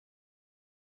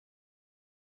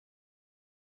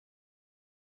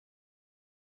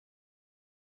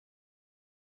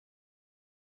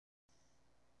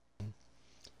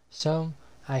So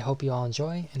I hope you all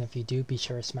enjoy, and if you do, be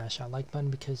sure to smash that like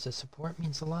button because the support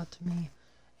means a lot to me.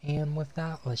 And with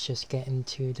that, let's just get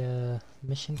into the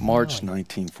mission finale. March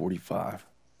 1945.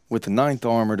 With the 9th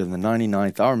Armored and the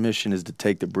 99th, our mission is to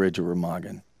take the bridge of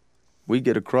Remagen. We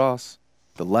get across,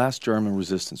 the last German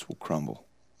resistance will crumble.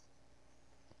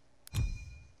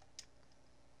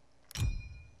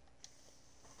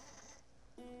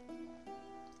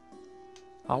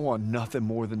 I want nothing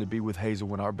more than to be with Hazel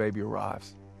when our baby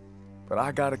arrives. But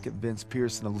I gotta convince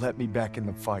Pearson to let me back in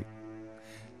the fight.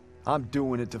 I'm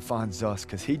doing it to find Zus,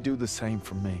 because he'd do the same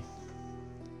for me.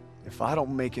 If I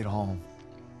don't make it home,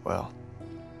 well,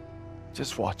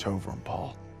 just watch over him,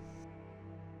 Paul.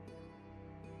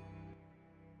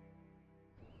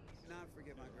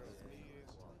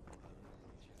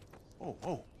 Oh,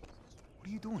 what are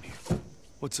you doing here?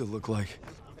 What's it look like?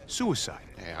 Suicide.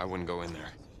 Hey, I wouldn't go in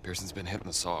there. Pearson's been hitting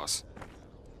the sauce.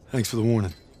 Thanks for the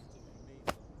warning.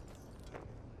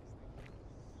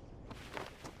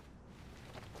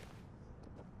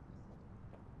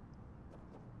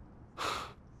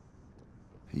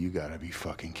 You gotta be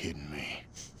fucking kidding me.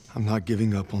 I'm not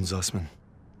giving up on Zussman.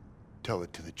 Tell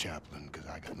it to the chaplain, because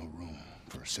I got no room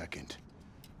for a second.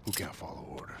 Who can't follow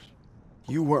orders?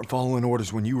 You weren't following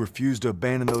orders when you refused to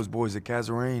abandon those boys at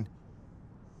Kazarane.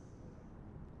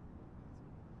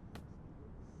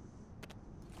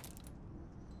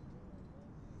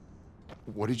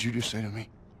 What did you just say to me?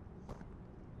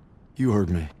 You heard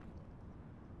me.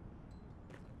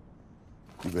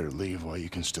 You better leave while you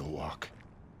can still walk.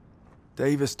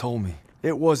 Davis told me.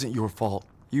 It wasn't your fault.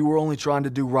 You were only trying to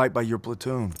do right by your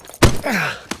platoon.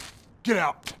 Get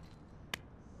out!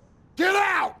 Get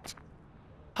out!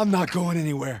 I'm not going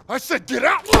anywhere. I said get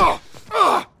out!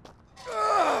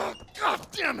 God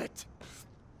damn it!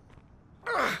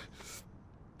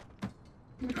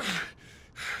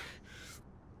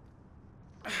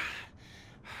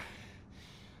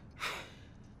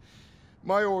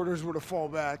 My orders were to fall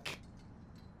back,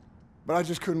 but I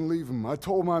just couldn't leave them. I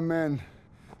told my men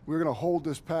we were gonna hold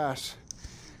this pass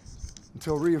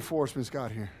until reinforcements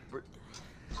got here. But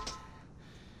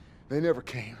they never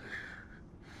came.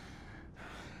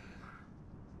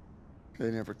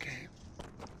 They never came.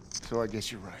 So I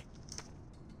guess you're right.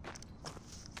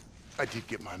 I did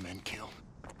get my men killed.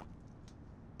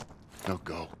 Now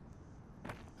go.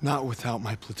 Not without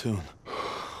my platoon.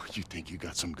 You think you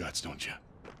got some guts, don't you?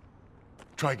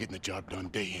 Try getting the job done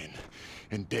day in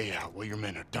and day out while your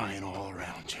men are dying all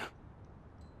around you.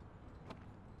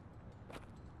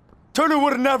 Turner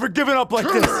would have never given up like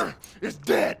Turner is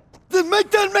dead! Then make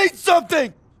that mean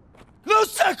something! No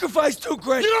sacrifice too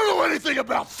great! You don't know anything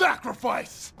about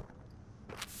sacrifice!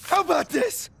 How about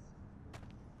this?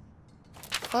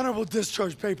 Honorable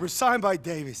discharge papers signed by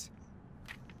Davis.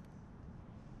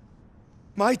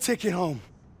 My ticket home.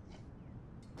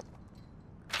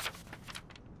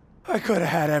 I could have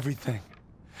had everything.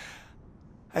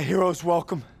 A hero's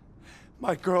welcome,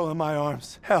 my girl in my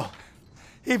arms, hell,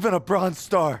 even a Bronze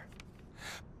Star.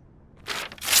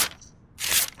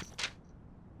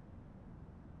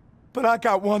 But I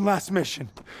got one last mission.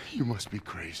 You must be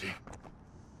crazy.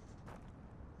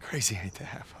 Crazy ain't the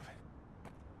half of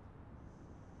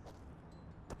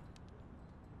it.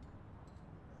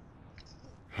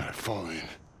 All right, fall in.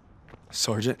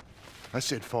 Sergeant? I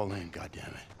said fall in,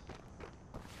 goddammit.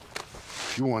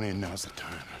 If you want in, now's the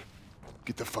time.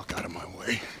 Get the fuck out of my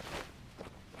way.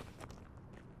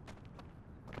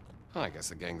 I guess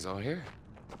the gang's all here.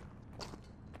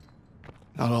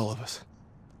 Not all of us.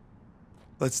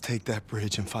 Let's take that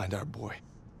bridge and find our boy.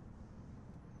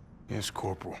 Yes,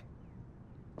 Corporal.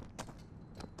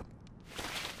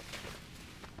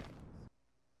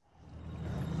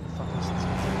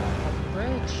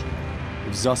 Bridge.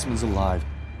 If Zussman's alive,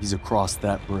 he's across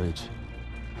that bridge.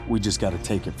 We just gotta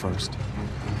take it first.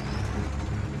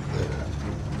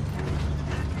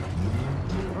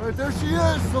 All right, there she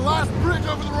is, the last bridge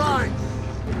over the Rhine.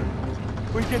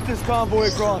 We get this convoy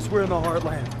across, we're in the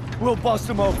heartland. We'll bust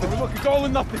them open. Look, it's all or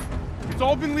nothing. It's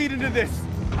all been leading to this.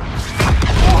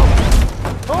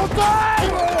 Hold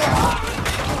tight!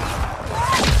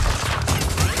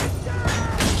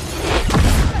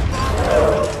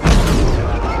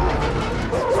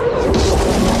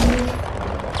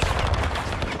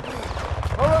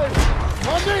 All right,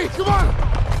 on me, come on!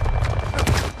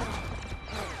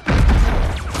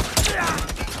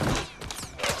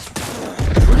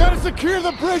 We gotta secure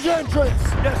the bridge entrance!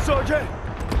 Yes, Sergeant!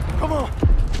 Come on!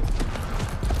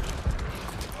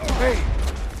 Hey,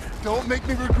 don't make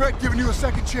me regret giving you a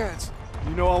second chance.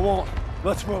 You know I won't.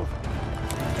 Let's move.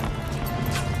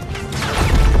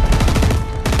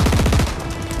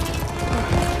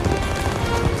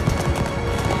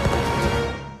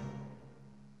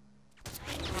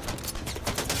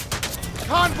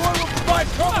 Convoy will provide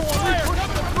cover while we push to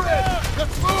the bridge.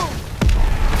 Let's move!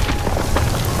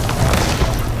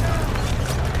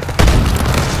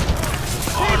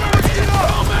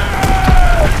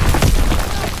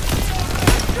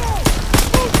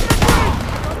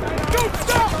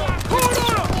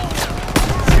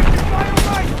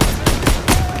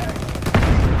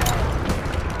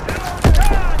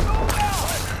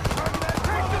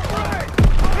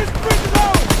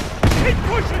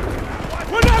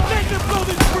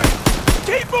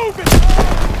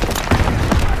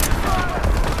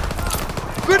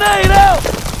 Grenade out!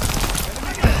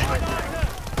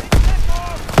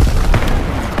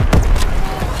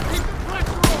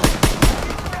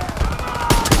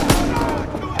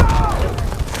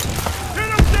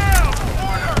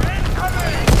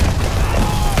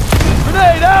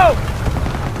 Grenade out!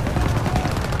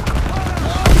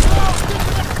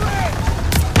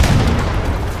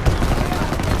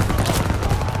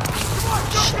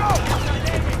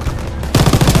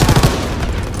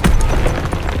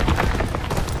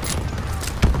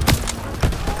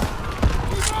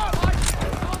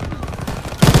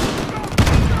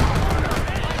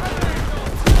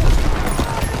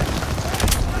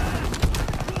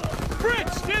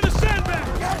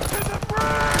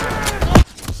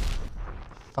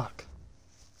 Fuck.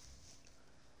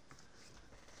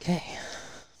 Okay.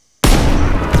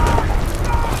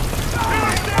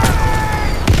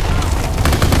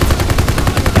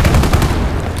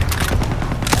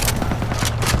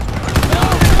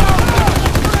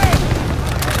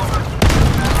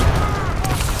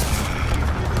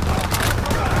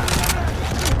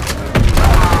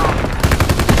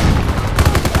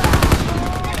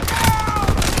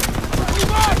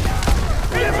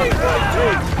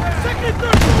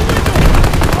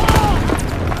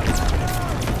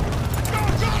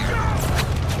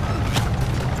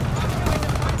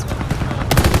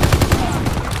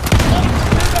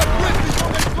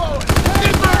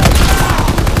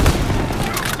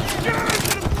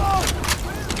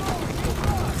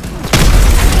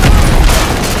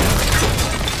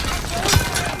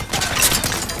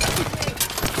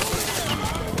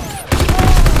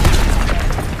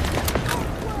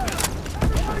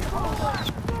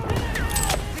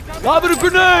 Lob it a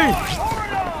grenade!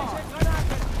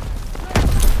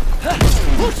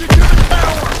 Push it to the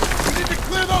tower! We need to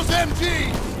clear those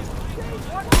MGs!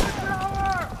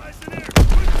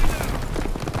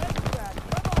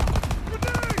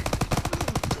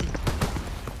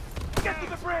 Get to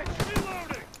the bridge!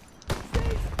 Reloading!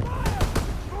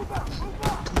 Move up! Move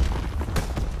up!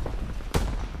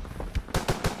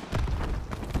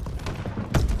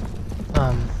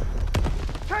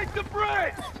 Take the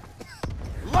bridge!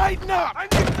 Lighten up! I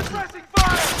need suppressing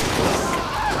fire!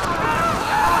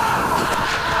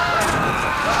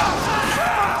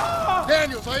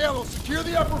 Daniels, Aiello, secure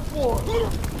the upper floor!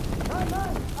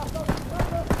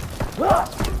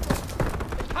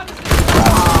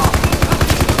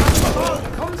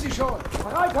 Kommen Sie schon!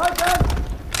 Bereit halten!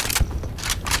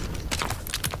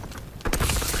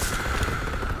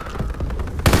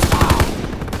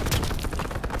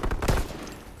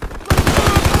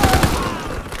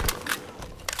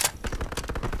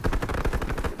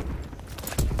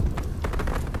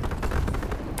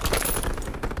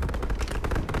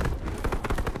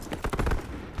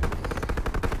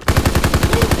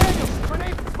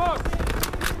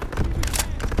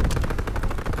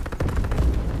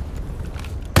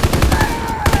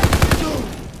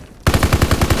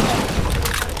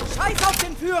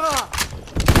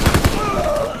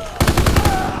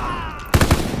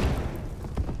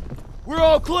 We're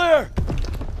all clear!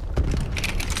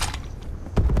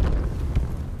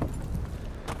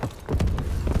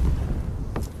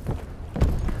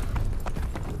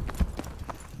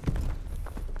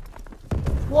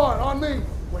 Squad, on me!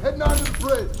 We're heading onto the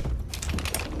bridge!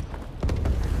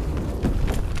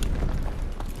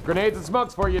 Grenades and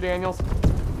smokes for you, Daniels.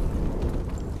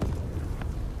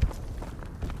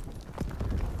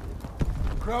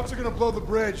 Krauts are gonna blow the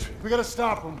bridge. We gotta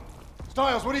stop them.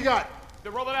 Stiles, what do you got?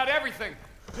 They're rolling out everything.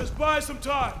 Just buy some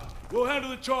time. We'll handle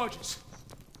the charges.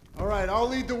 All right, I'll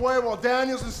lead the way while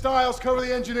Daniels and Stiles cover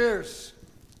the engineers.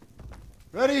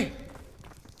 Ready?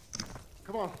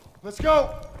 Come on, let's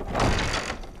go!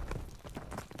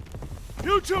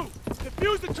 You two,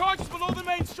 defuse the charges below the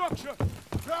main structure.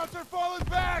 Krauts are falling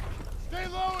back! Stay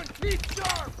low and keep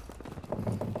sharp!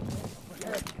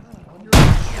 Ahead. On your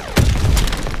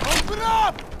right. Open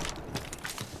up!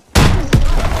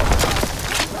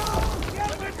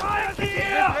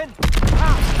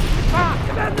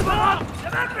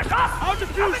 I'll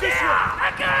defuse this one!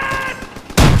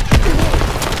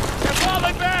 They're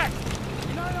falling back!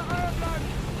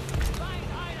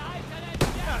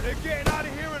 They're getting out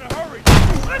of here in a hurry.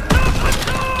 Let's go! Let's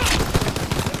go!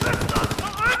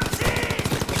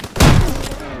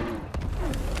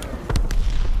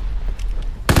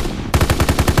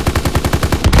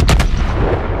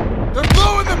 They're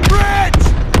blowing the bridge!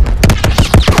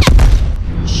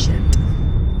 Shit.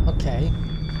 Okay.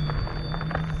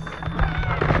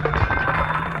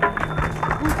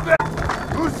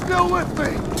 Who's still with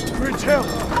me? Bridge hell.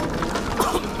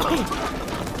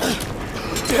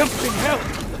 Damn thing hell.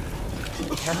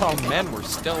 Come on, men, we're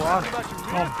still on it.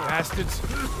 Oh, bastards.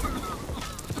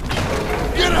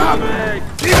 Get up!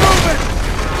 Keep moving!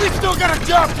 We still got a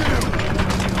job to do!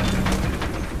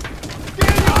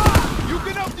 Daniel! You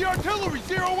get up the artillery,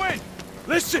 zero in!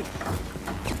 Listen!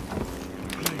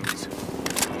 Please.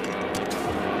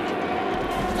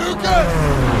 Do good!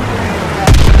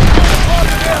 On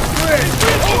the damn bridge!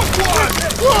 Oh, squad!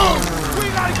 Move! We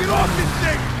gotta get off this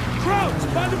thing! Crouch,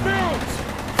 by the barrels!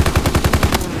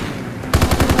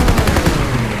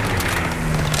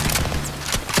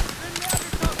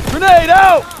 Grenade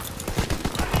out!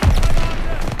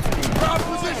 Ground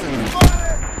position,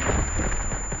 fire!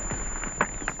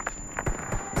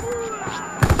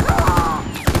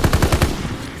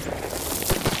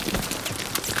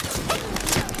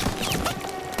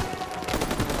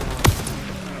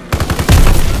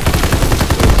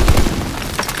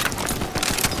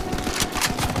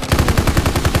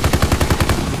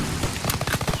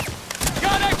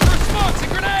 Got extra smokes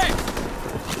and grenades!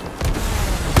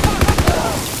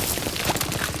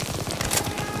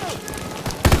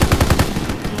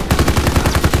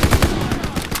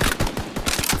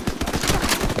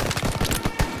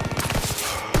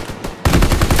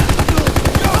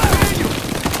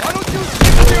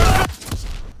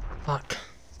 Fuck.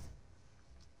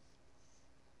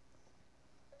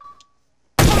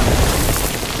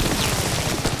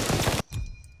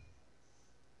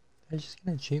 Did I just get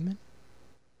an achievement?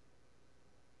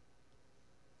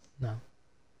 No.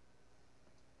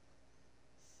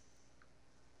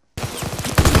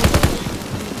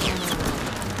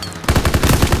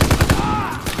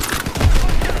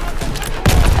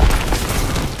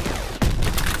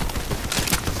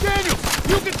 Daniel!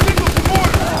 You can signal for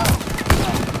order!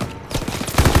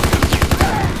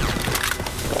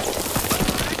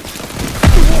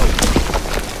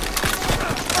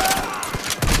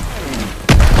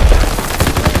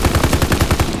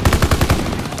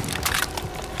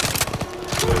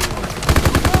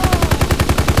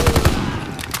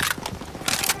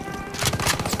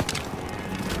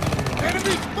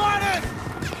 Enemy spotted!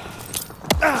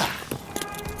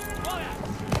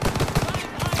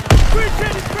 Bridge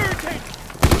head is barricaded!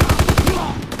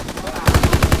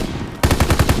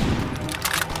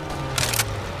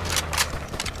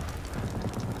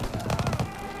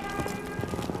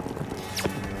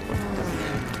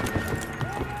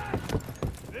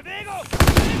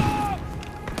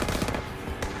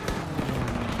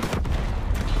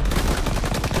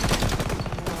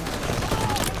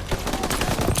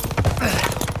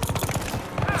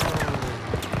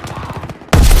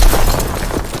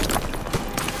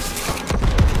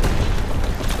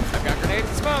 I've got grenades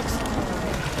and smokes.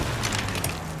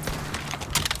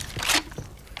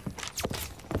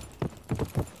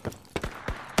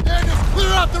 Daniels,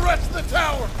 clear out the rest of the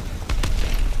tower!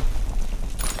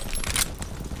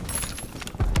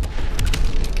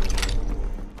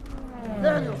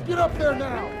 Daniels, get up there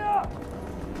now!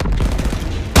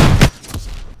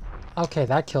 Okay,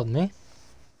 that killed me.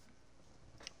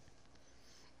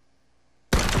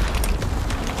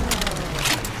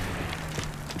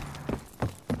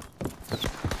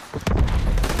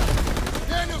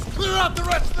 Daniels, clear out the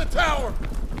rest of the tower!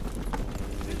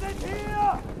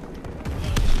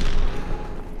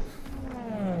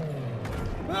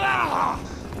 Ah!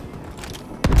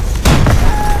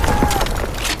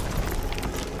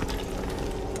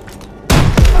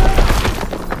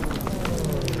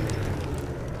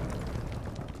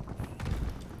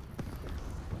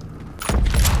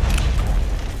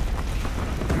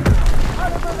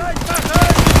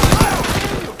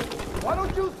 Why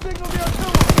don't you signal the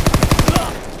artillery?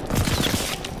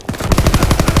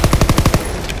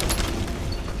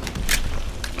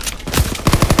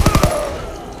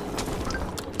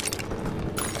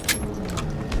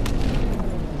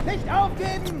 Nicht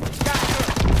aufgeben!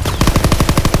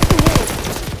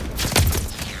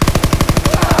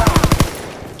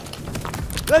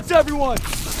 That's everyone!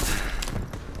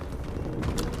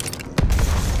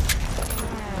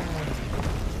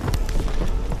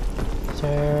 Is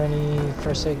there any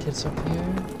first aid kits up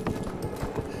here?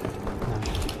 No.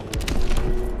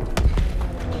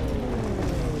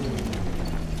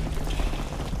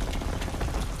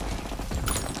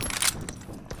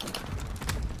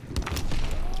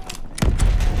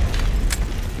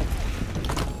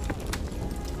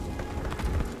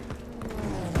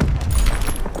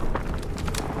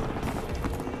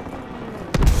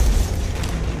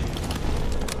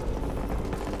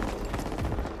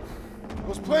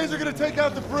 planes are gonna take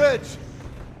out the bridge.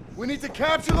 We need to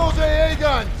capture those AA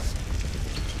guns.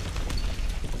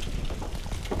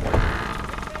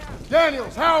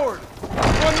 Daniels, Howard,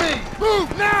 on me.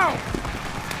 Move now!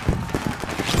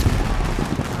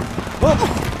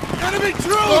 Enemy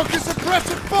troops! Focus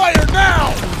aggressive fire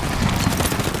now!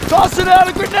 Tossing out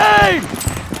a grenade!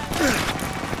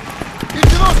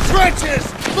 Into those trenches!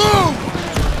 Move!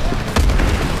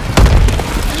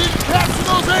 We need to capture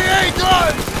those AA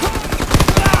guns!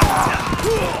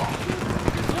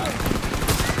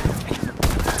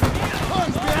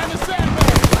 Guns behind the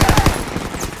sandbag!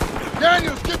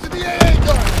 Daniels, get to the AA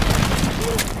guns!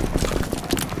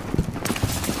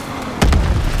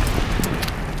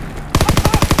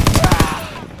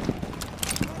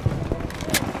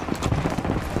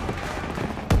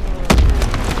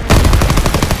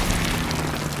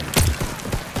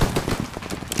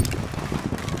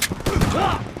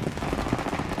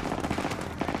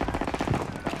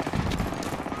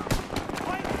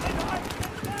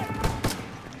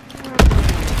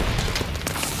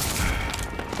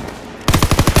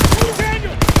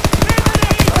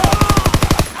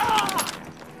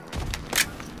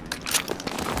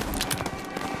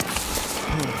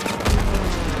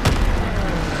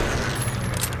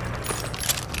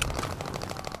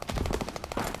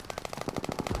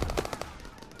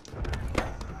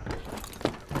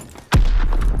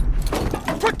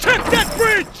 Protect that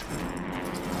bridge!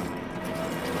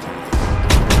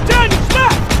 Daniels,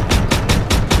 left!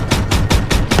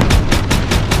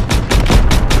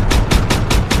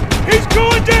 He's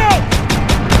going down!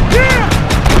 Yeah!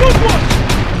 Good one!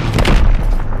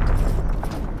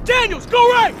 Daniels, go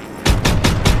right!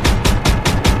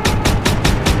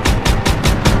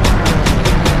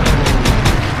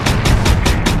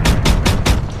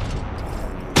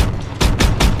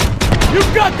 You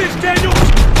got this, Daniels!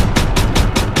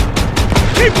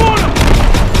 Keep on him!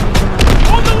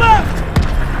 On the left!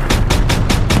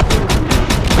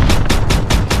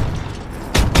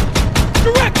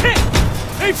 Direct hit!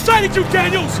 They've sighted you,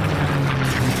 Daniels!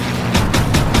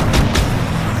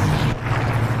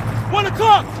 1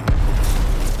 o'clock!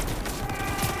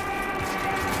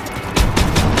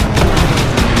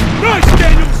 Nice,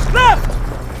 Daniels! Left!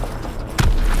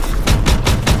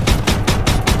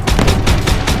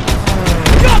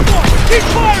 Got one! Keep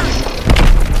firing!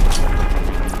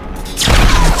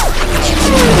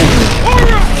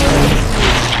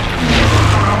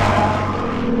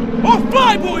 Our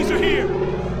fly boys are here!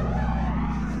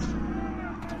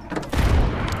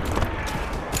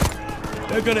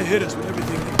 They're gonna hit us with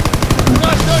everything they got.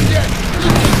 Not done yet!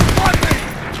 On me!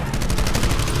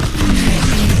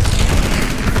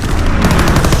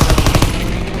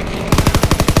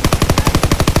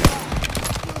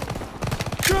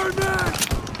 Turn back!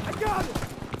 I got it!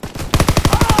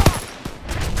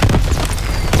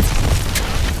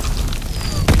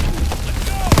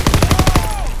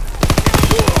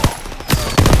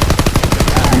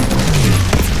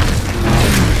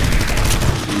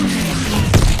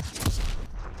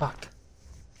 Fuck.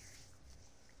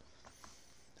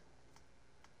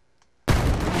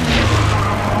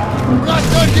 We're not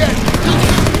done yet!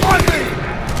 On me!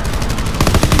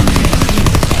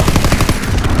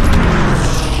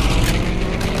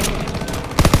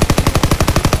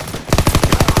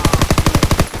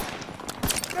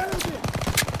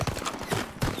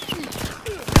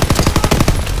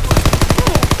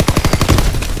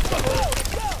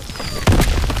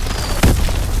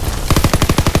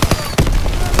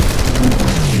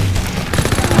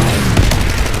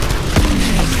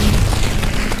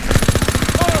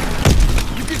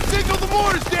 You can signal the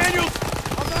mortars, Daniels!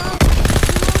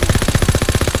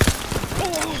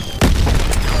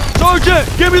 Sergeant,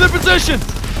 give me the position!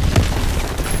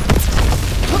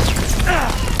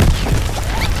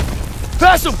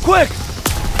 Pass him, quick!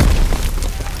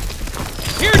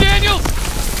 Here, Daniels!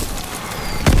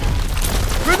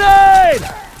 Grenade!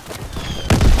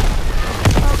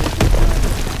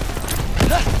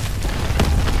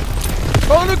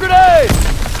 Throw the grenade!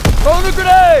 Throw the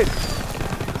grenade!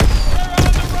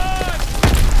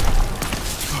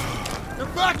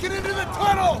 They're backing into the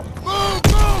tunnel! Move,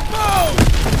 move, move!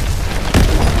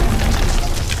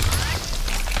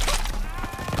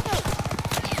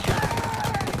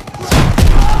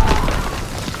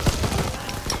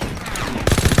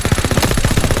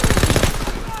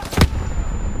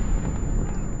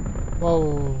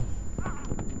 Whoa.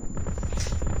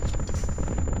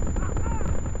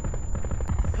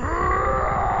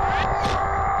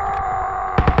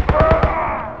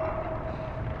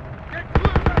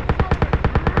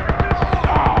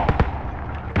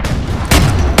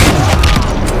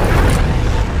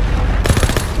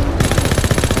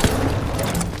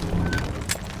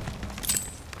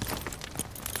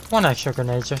 One extra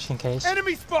grenade just in case.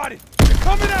 Enemy spotted! They're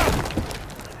coming out!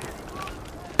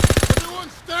 Everyone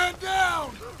stand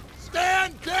down!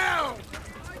 Stand down!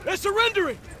 They're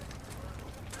surrendering!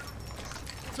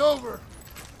 It's over.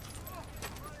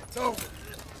 It's over.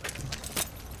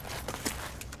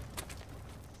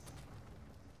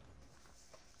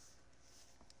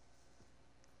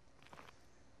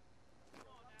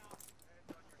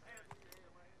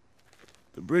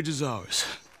 The bridge is ours.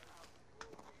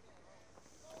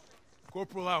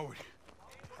 Corporal Howard.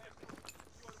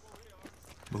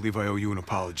 I believe I owe you an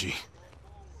apology.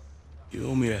 You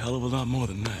owe me a hell of a lot more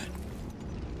than that.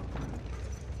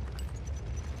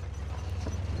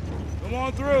 Come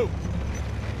on through!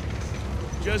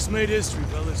 Just made history,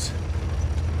 fellas.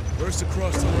 First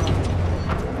across the Rhine.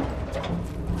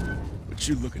 What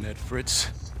you looking at, Fritz?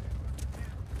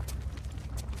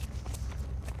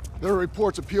 There are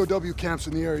reports of POW camps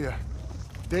in the area.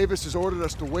 Davis has ordered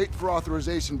us to wait for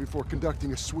authorization before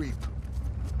conducting a sweep.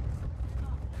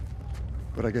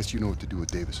 But I guess you know what to do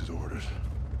with Davis's orders.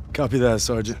 Copy that,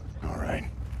 Sergeant. All right.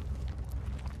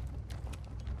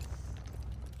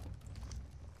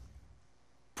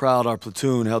 Proud our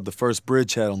platoon held the first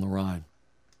bridgehead on the Rhine.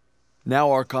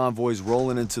 Now our convoy's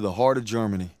rolling into the heart of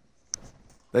Germany.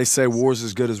 They say war's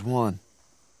as good as won.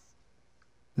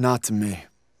 Not to me.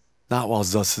 Not while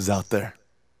Zuss is out there.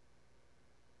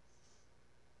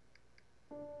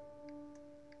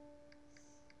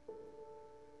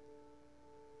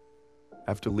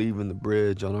 After leaving the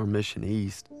bridge on our mission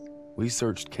east, we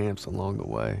searched camps along the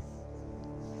way.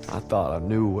 I thought I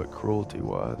knew what cruelty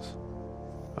was.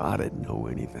 I didn't know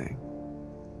anything.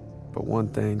 But one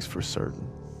thing's for certain.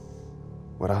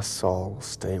 What I saw will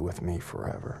stay with me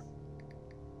forever.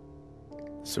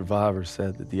 Survivors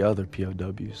said that the other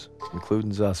POWs,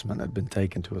 including Zussman, had been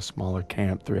taken to a smaller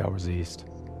camp 3 hours east.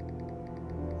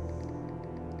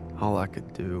 All I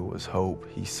could do was hope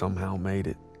he somehow made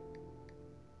it.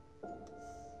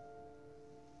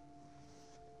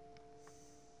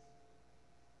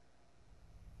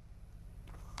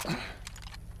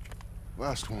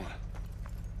 Last one.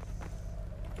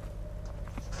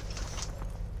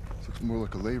 This looks more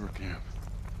like a labor camp.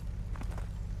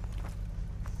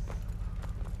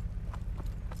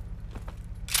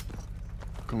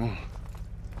 Come on.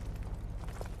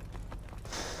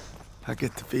 I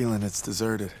get the feeling it's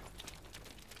deserted.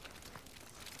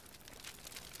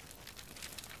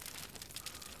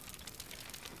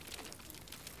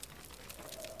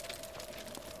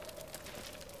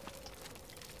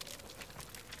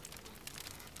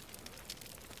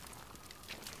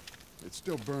 It's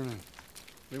still burning.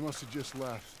 They must have just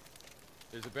left.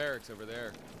 There's a barracks over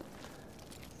there.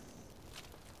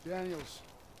 Daniels,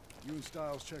 you and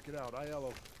Stiles check it out.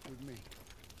 Aiello with me.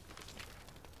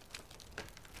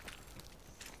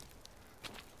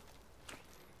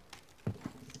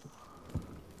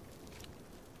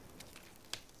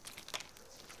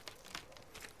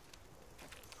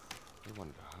 They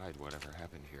wanted to hide whatever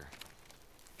happened here.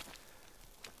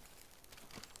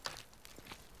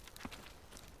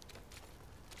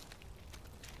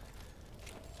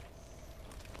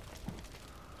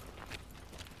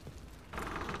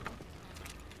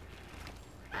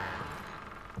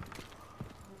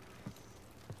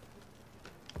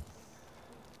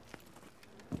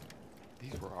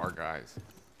 These were our guys.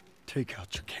 Take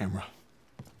out your camera.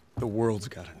 The world's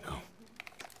gotta know.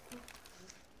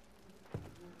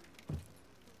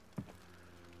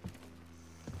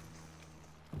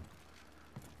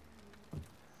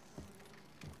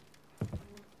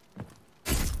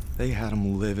 They had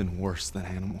them living worse than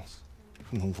animals.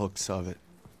 From the looks of it,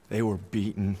 they were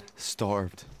beaten,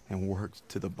 starved, and worked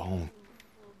to the bone.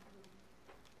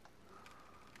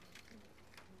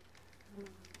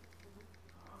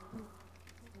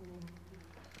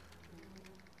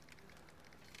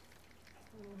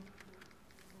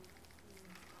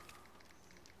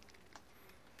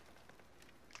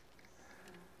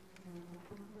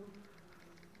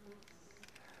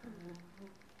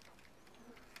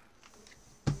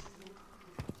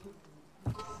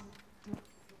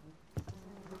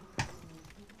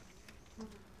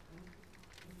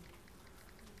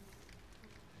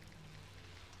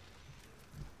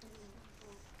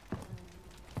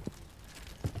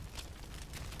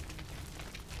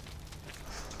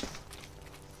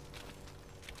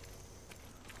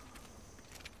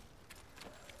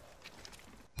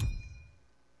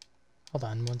 Hold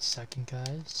on 1 second,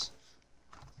 guys.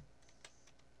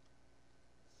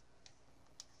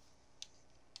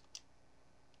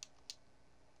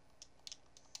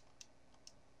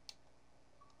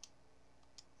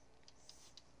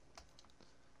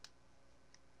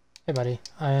 Hey buddy,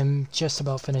 I'm just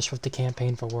about finished with the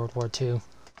campaign for World War II.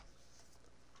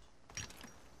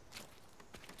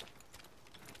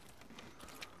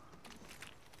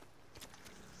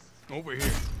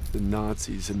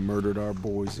 Nazis had murdered our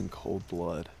boys in cold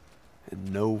blood,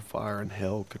 and no fire in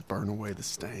hell could burn away the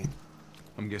stain.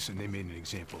 I'm guessing they made an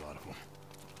example out of him.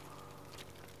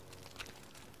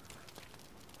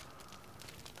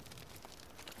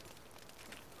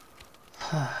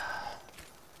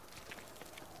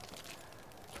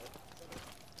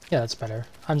 Yeah, that's better.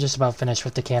 I'm just about finished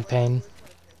with the campaign.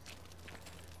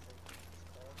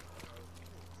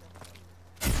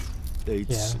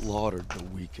 They'd slaughtered the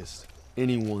weakest,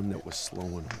 anyone that was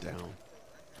slowing them down.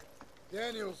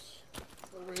 Daniels,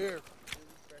 over here.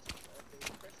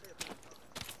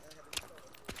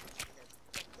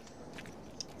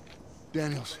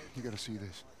 Daniels, you gotta see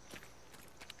this.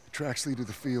 The tracks lead to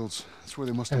the fields. That's where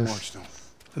they must have marched them.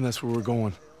 And that's where we're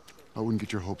going. I wouldn't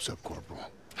get your hopes up, Corporal.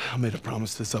 I made a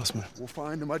promise to Sussman. We'll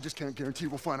find him. I just can't guarantee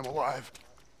we'll find him alive.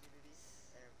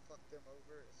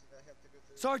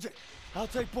 Sergeant, I'll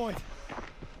take point.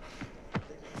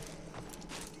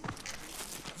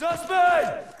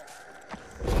 Suspect!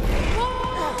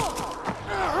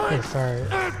 Hey, fire.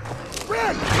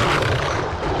 Red!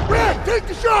 Red, take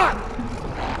the shot!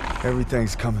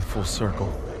 Everything's coming full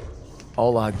circle.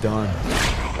 All I'd done,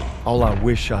 all I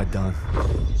wish I'd done.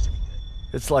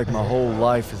 It's like my whole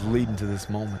life is leading to this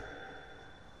moment.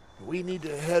 We need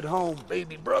to head home,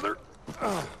 baby brother.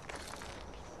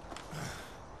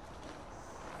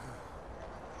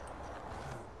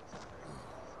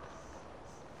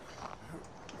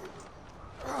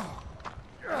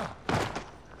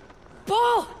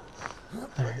 Paul!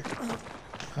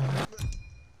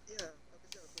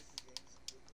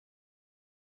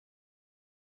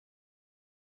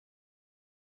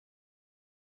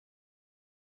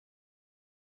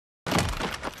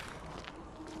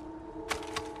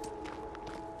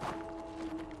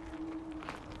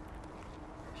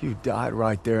 You died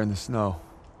right there in the snow.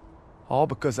 All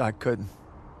because I couldn't.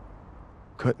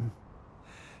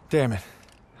 Damn it.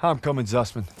 I'm coming,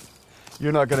 Zussman.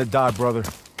 You're not gonna die, brother.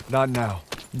 Not now.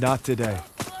 Not today.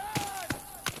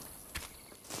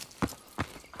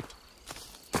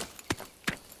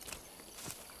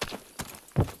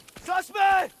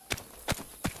 Suspect!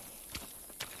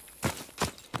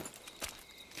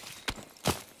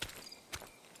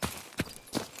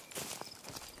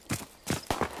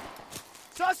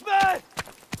 Suspect!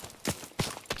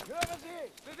 Hören Sie!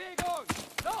 Bewegung!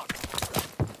 Los!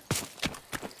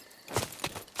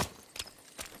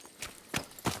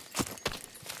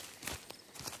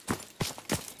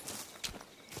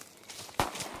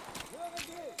 Hören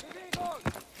Sie! Bewegung!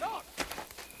 Los!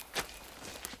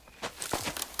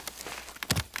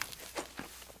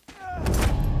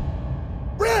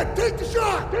 Red, take the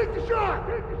shot! Take the shot!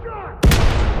 Take the shot!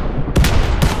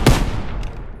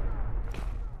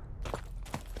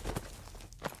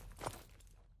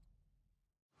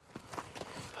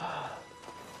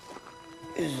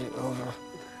 Is it over?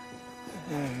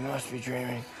 I must be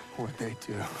dreaming. What'd they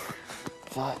do?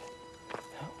 Thought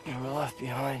we were left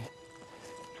behind.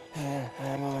 And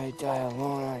I might die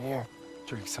alone out here.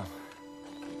 Drink some.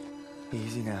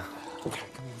 Easy now. Okay,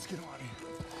 come on, let's get out of here.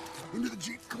 Into the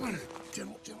Jeep, come on.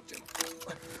 Gentle, gentle, gentle.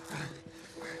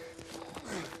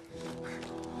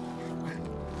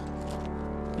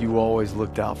 You always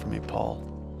looked out for me, Paul.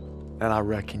 And I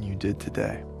reckon you did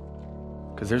today.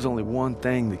 Because there's only one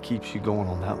thing that keeps you going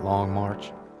on that long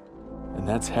march. And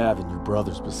that's having your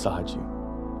brothers beside you.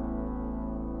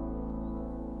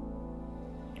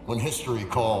 When history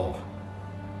called,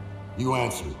 you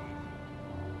answered.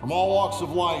 From all walks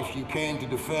of life, you came to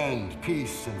defend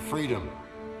peace and freedom.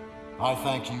 I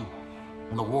thank you,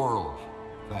 and the world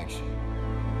thanks you.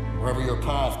 Wherever your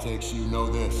path takes you, know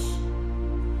this.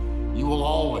 You will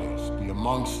always be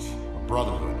amongst a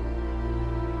brotherhood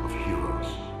of heroes.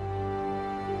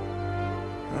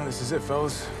 Well, this is it,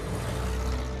 fellas.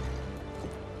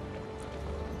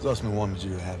 Zussman wanted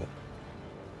you to have it.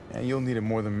 Yeah, you'll need it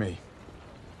more than me.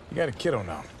 You got a kiddo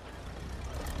now.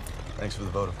 Thanks for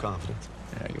the vote of confidence.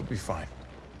 Yeah, you'll be fine.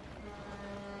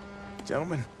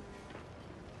 Gentlemen.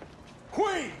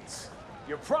 Queens!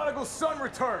 Your prodigal son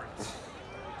returns!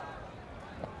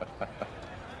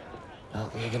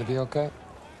 You gonna be okay?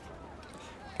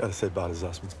 Gotta say bye to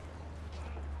Zussman.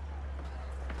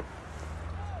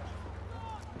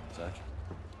 Sarge?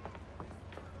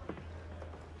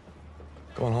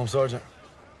 Going home, Sergeant?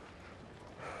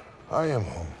 I am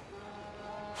home.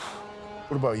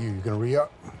 What about you? You gonna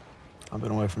re-up? I've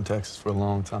been away from Texas for a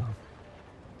long time.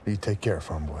 You take care,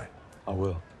 farm boy. I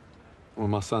will. When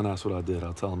my son asks what I did,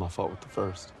 I'll tell him I fought with the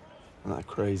first. And that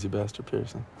crazy bastard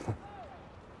Pearson.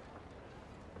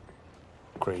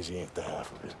 Crazy ain't the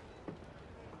half of it.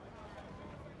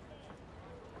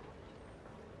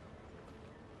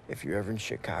 If you're ever in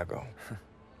Chicago,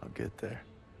 I'll get there.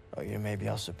 Oh, yeah, maybe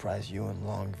I'll surprise you in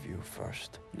Longview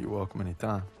first. You're welcome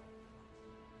anytime.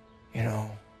 You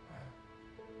know,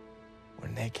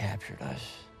 when they captured us,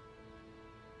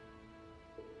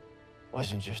 it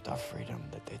wasn't just our freedom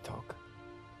that they took.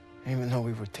 Even though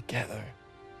we were together,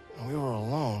 and we were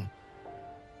alone,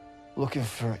 looking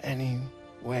for any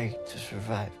way to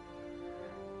survive.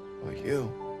 But you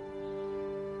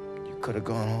could have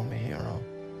gone home a hero.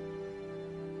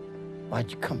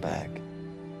 Why'd you come back?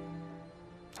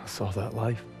 I saw that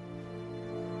life.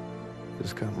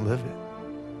 Just couldn't live it.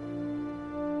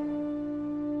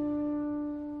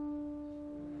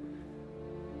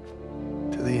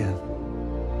 To the end.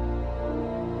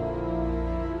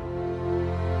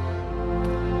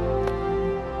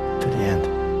 To the end.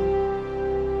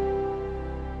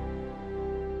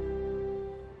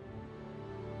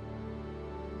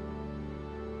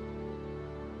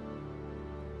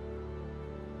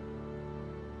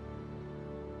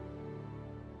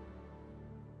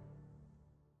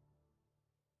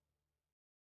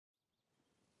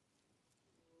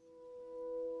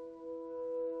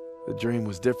 The dream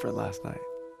was different last night.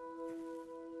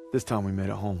 This time we made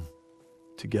it home,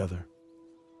 together.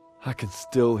 I can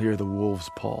still hear the wolves'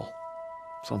 paw.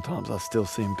 Sometimes I still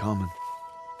see them coming.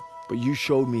 But you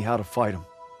showed me how to fight them.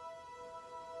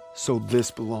 So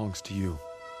this belongs to you.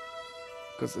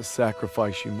 Because the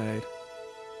sacrifice you made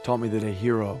taught me that a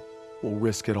hero will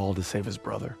risk it all to save his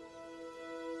brother.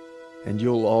 And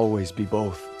you'll always be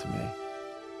both to me.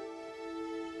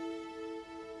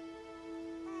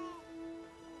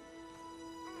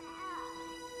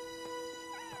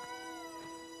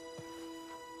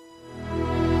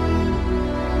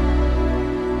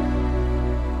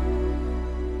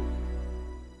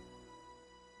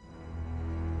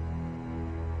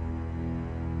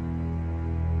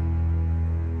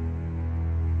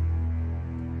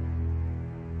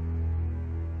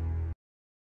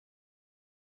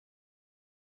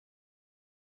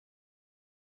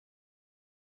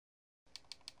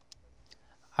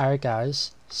 Alright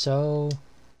guys, so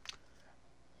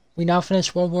we now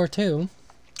finished World War II,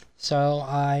 so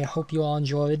I hope you all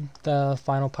enjoyed the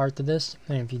final part of this,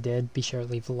 and if you did, be sure to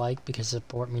leave a like because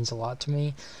support means a lot to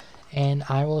me, and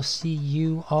I will see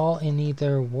you all in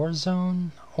either Warzone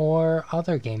or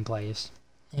other gameplays,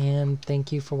 and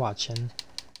thank you for watching.